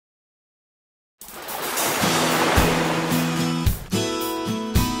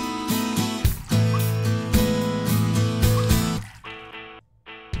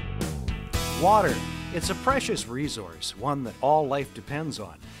Water. It's a precious resource, one that all life depends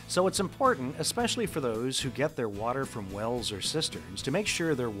on. So it's important, especially for those who get their water from wells or cisterns, to make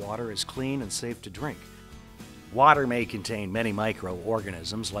sure their water is clean and safe to drink. Water may contain many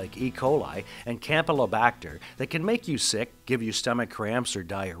microorganisms like E. coli and Campylobacter that can make you sick, give you stomach cramps or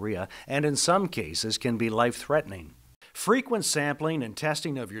diarrhea, and in some cases can be life-threatening. Frequent sampling and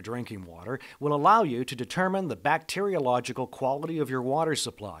testing of your drinking water will allow you to determine the bacteriological quality of your water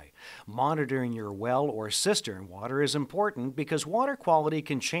supply. Monitoring your well or cistern water is important because water quality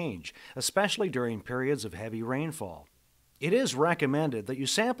can change, especially during periods of heavy rainfall. It is recommended that you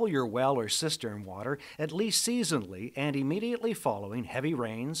sample your well or cistern water at least seasonally and immediately following heavy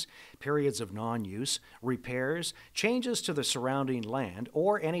rains, periods of non-use, repairs, changes to the surrounding land,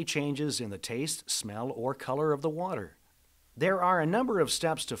 or any changes in the taste, smell, or color of the water. There are a number of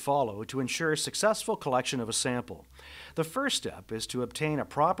steps to follow to ensure successful collection of a sample. The first step is to obtain a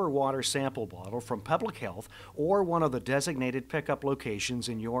proper water sample bottle from Public Health or one of the designated pickup locations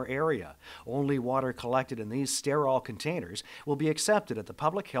in your area. Only water collected in these sterile containers will be accepted at the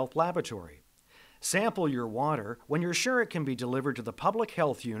Public Health Laboratory. Sample your water when you're sure it can be delivered to the Public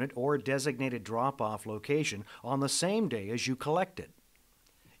Health Unit or designated drop-off location on the same day as you collect it.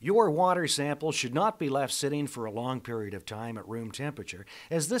 Your water sample should not be left sitting for a long period of time at room temperature,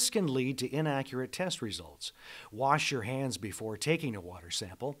 as this can lead to inaccurate test results. Wash your hands before taking a water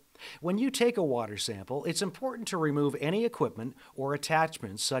sample. When you take a water sample, it's important to remove any equipment or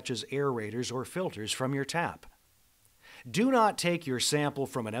attachments such as aerators or filters from your tap. Do not take your sample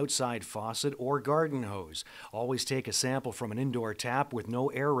from an outside faucet or garden hose. Always take a sample from an indoor tap with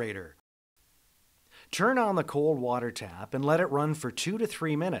no aerator. Turn on the cold water tap and let it run for 2 to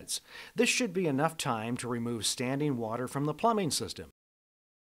 3 minutes. This should be enough time to remove standing water from the plumbing system.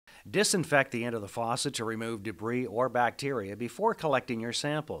 Disinfect the end of the faucet to remove debris or bacteria before collecting your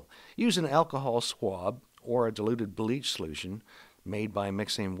sample. Use an alcohol swab or a diluted bleach solution made by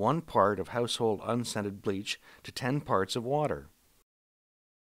mixing 1 part of household unscented bleach to 10 parts of water.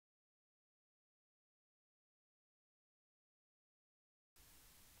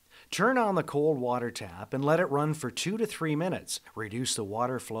 Turn on the cold water tap and let it run for 2 to 3 minutes. Reduce the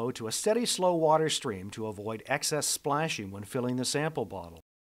water flow to a steady, slow water stream to avoid excess splashing when filling the sample bottle.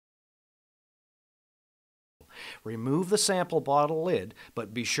 Remove the sample bottle lid,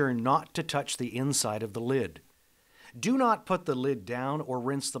 but be sure not to touch the inside of the lid. Do not put the lid down or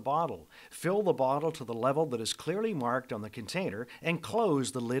rinse the bottle. Fill the bottle to the level that is clearly marked on the container and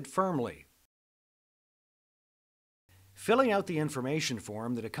close the lid firmly. Filling out the information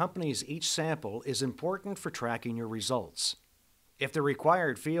form that accompanies each sample is important for tracking your results. If the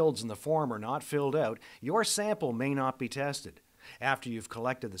required fields in the form are not filled out, your sample may not be tested. After you've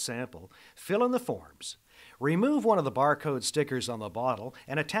collected the sample, fill in the forms. Remove one of the barcode stickers on the bottle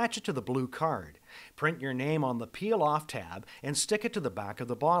and attach it to the blue card. Print your name on the Peel Off tab and stick it to the back of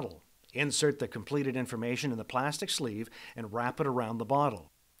the bottle. Insert the completed information in the plastic sleeve and wrap it around the bottle.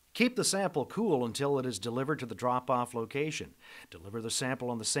 Keep the sample cool until it is delivered to the drop-off location. Deliver the sample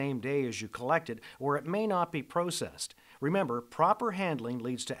on the same day as you collect it, or it may not be processed. Remember, proper handling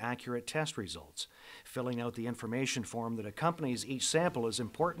leads to accurate test results. Filling out the information form that accompanies each sample is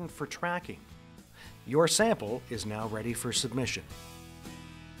important for tracking. Your sample is now ready for submission.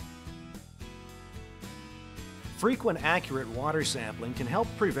 Frequent, accurate water sampling can help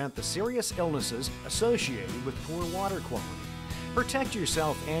prevent the serious illnesses associated with poor water quality. Protect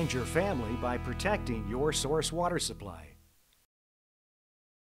yourself and your family by protecting your source water supply.